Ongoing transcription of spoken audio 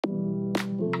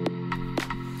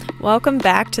Welcome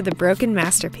back to the Broken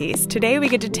Masterpiece. Today we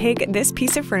get to take this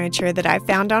piece of furniture that I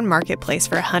found on Marketplace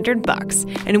for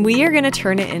 $100 and we are going to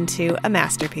turn it into a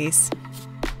masterpiece.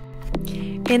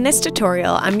 In this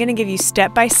tutorial, I'm going to give you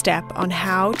step by step on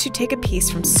how to take a piece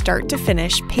from start to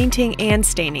finish, painting and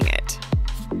staining it.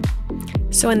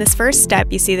 So in this first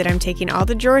step, you see that I'm taking all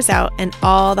the drawers out and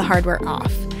all the hardware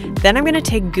off. Then I'm going to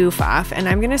take goof off and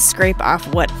I'm going to scrape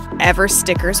off whatever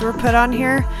stickers were put on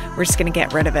here. We're just going to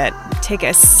get rid of it. Take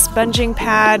a sponging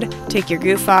pad, take your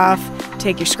goof off,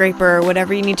 take your scraper,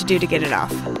 whatever you need to do to get it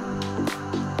off.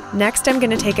 Next, I'm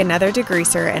going to take another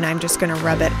degreaser and I'm just going to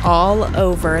rub it all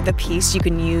over the piece. You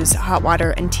can use hot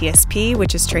water and TSP,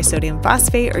 which is trisodium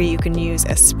phosphate, or you can use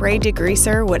a spray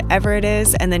degreaser, whatever it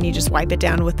is, and then you just wipe it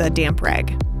down with a damp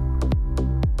rag.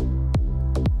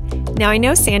 Now I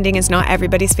know sanding is not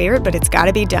everybody's favorite, but it's got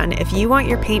to be done. If you want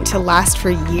your paint to last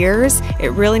for years,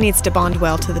 it really needs to bond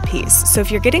well to the piece. So if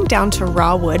you're getting down to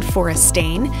raw wood for a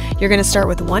stain, you're going to start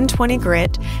with 120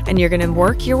 grit and you're going to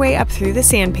work your way up through the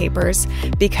sandpapers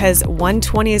because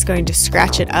 120 is going to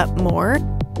scratch it up more.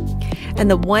 And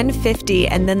the 150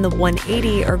 and then the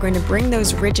 180 are going to bring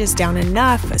those ridges down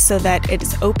enough so that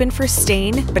it's open for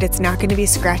stain, but it's not going to be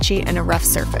scratchy and a rough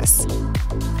surface.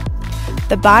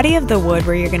 The body of the wood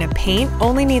where you're going to paint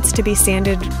only needs to be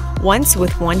sanded once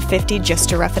with 150 just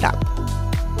to rough it up.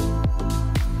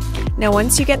 Now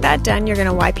once you get that done, you're going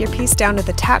to wipe your piece down with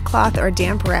a tack cloth or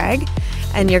damp rag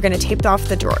and you're going to tape off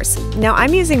the drawers. Now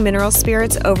I'm using mineral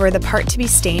spirits over the part to be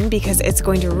stained because it's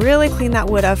going to really clean that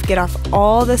wood up, get off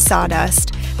all the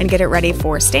sawdust, and get it ready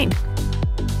for stain.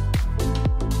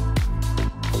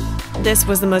 This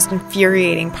was the most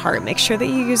infuriating part. Make sure that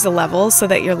you use the levels so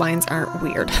that your lines aren't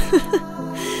weird.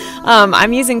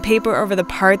 I'm using paper over the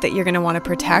part that you're going to want to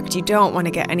protect. You don't want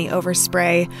to get any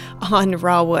overspray on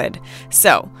raw wood.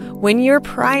 So when you're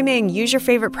priming, use your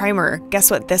favorite primer.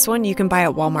 Guess what? This one you can buy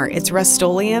at Walmart. It's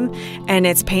Rust-Oleum and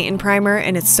it's paint and primer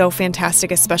and it's so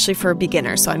fantastic, especially for a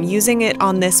beginner. So I'm using it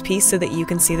on this piece so that you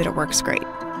can see that it works great.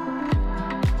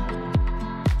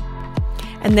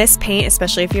 And this paint,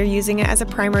 especially if you're using it as a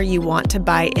primer, you want to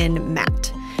buy in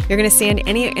matte. You're going to sand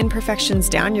any imperfections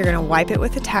down. You're going to wipe it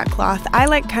with a tack cloth. I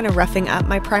like kind of roughing up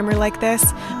my primer like this,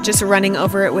 just running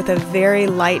over it with a very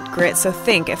light grit. So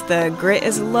think, if the grit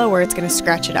is lower, it's going to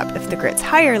scratch it up. If the grit's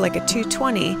higher, like a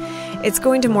 220, it's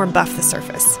going to more buff the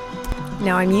surface.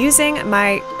 Now I'm using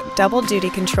my double duty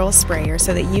control sprayer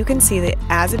so that you can see that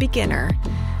as a beginner,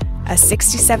 a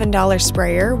 $67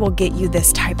 sprayer will get you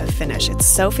this type of finish. It's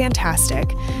so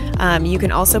fantastic. You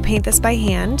can also paint this by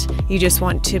hand. You just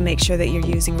want to make sure that you're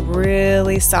using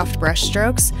really soft brush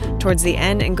strokes towards the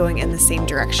end and going in the same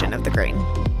direction of the grain.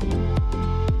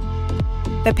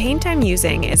 The paint I'm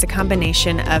using is a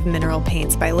combination of mineral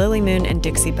paints by Lily Moon and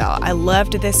Dixie Belle. I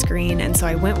loved this green and so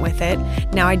I went with it.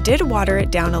 Now I did water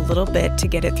it down a little bit to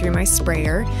get it through my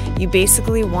sprayer. You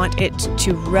basically want it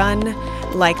to run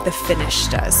like the finish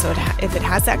does. So if it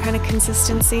has that kind of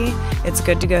consistency, it's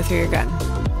good to go through your gun.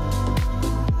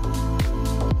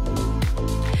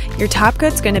 Your top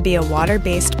coat's going to be a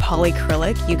water-based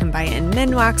polyacrylic. You can buy it in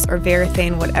Minwax or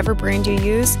Varathane, whatever brand you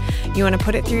use. You want to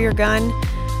put it through your gun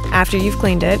after you've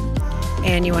cleaned it,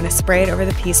 and you want to spray it over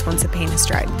the piece once the paint is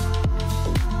dried.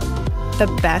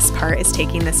 The best part is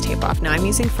taking this tape off. Now I'm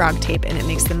using frog tape and it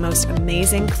makes the most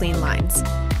amazing clean lines.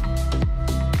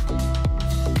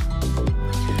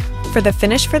 For the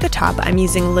finish for the top, I'm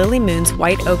using Lily Moon's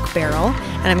White Oak Barrel,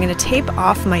 and I'm going to tape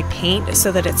off my paint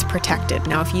so that it's protected.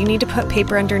 Now if you need to put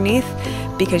paper underneath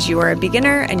because you are a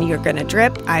beginner and you're going to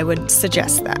drip, I would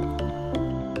suggest that.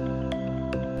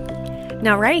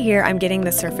 Now right here, I'm getting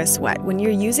the surface wet. When you're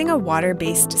using a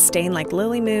water-based stain like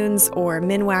Lily Moon's or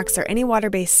Minwax or any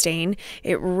water-based stain,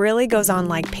 it really goes on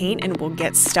like paint and will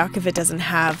get stuck if it doesn't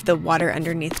have the water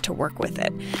underneath to work with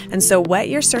it. And so wet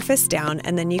your surface down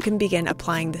and then you can begin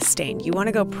applying the stain. You want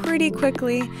to go pretty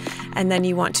quickly and then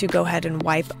you want to go ahead and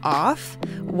wipe off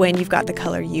when you've got the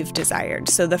color you've desired.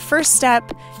 So the first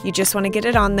step, you just want to get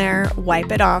it on there,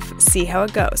 wipe it off, see how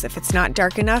it goes. If it's not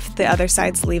dark enough, the other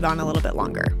sides leave on a little bit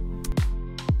longer.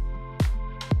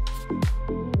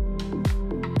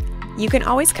 You can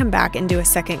always come back and do a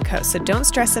second coat, so don't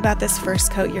stress about this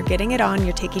first coat. You're getting it on,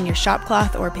 you're taking your shop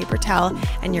cloth or paper towel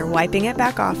and you're wiping it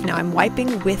back off. Now I'm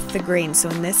wiping with the grain, so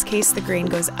in this case the grain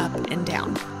goes up and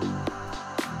down.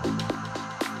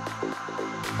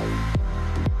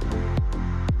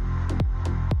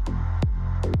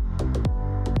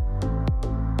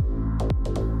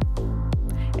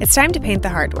 It's time to paint the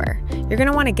hardware. You're going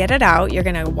to want to get it out, you're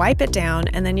going to wipe it down,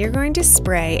 and then you're going to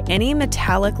spray any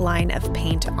metallic line of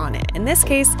paint on it. In this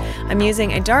case, I'm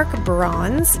using a dark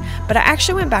bronze, but I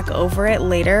actually went back over it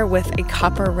later with a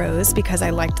copper rose because I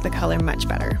liked the color much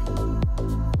better.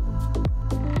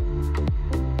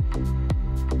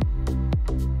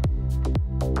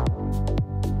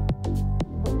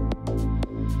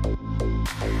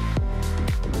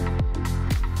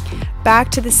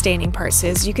 Back to the staining part, so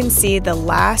as you can see, the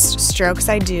last strokes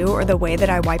I do, or the way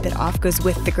that I wipe it off, goes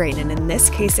with the grain, and in this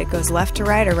case it goes left to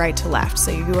right or right to left,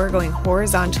 so you are going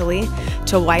horizontally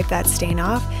to wipe that stain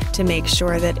off to make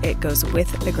sure that it goes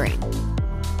with the grain.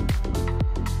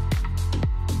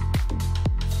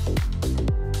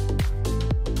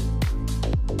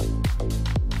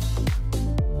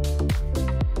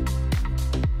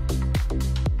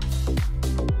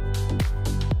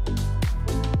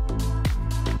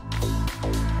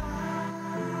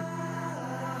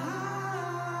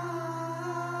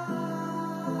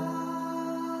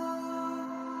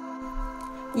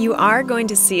 You are going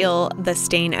to seal the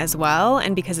stain as well,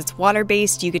 and because it's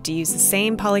water-based, you get to use the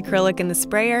same polyacrylic in the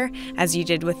sprayer as you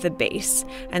did with the base.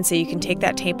 And so you can take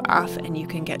that tape off and you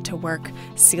can get to work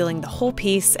sealing the whole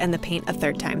piece and the paint a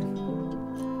third time.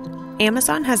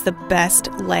 Amazon has the best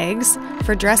legs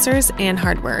for dressers and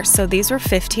hardware. So these were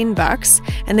 15 bucks,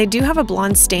 and they do have a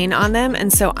blonde stain on them,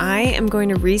 and so I am going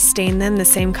to restain them the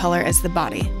same color as the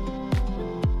body.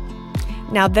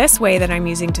 Now this way that I'm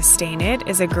using to stain it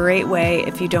is a great way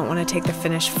if you don't want to take the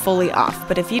finish fully off,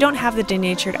 but if you don't have the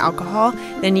denatured alcohol,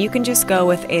 then you can just go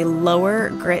with a lower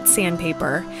grit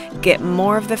sandpaper, get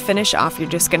more of the finish off. You're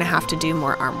just going to have to do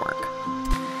more arm work.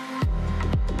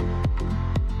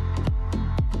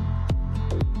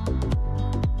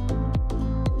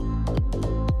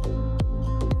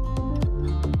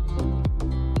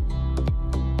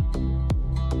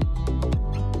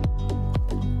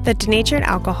 The denatured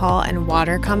alcohol and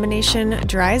water combination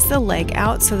dries the leg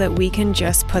out so that we can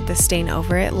just put the stain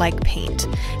over it like paint.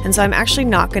 And so I'm actually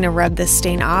not going to rub this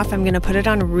stain off. I'm going to put it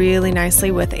on really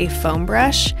nicely with a foam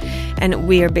brush, and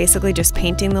we are basically just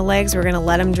painting the legs. We're going to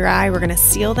let them dry, we're going to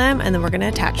seal them, and then we're going to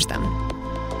attach them.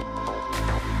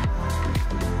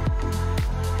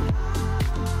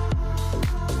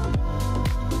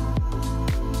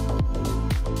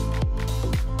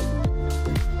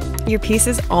 Your piece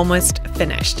is almost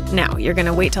finished. Now you're going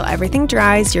to wait till everything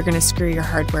dries, you're going to screw your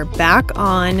hardware back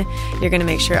on, you're going to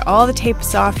make sure all the tape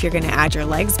is off, you're going to add your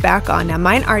legs back on. Now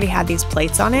mine already had these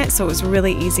plates on it, so it was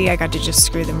really easy. I got to just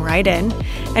screw them right in,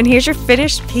 and here's your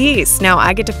finished piece. Now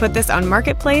I get to put this on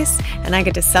Marketplace and I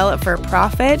get to sell it for a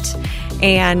profit,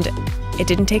 and it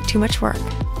didn't take too much work.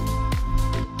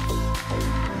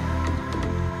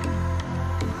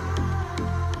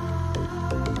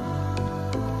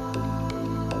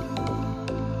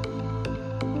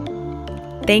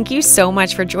 Thank you so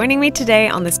much for joining me today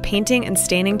on this painting and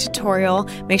staining tutorial.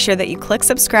 Make sure that you click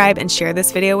subscribe and share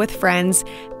this video with friends.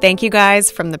 Thank you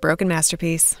guys from The Broken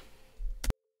Masterpiece.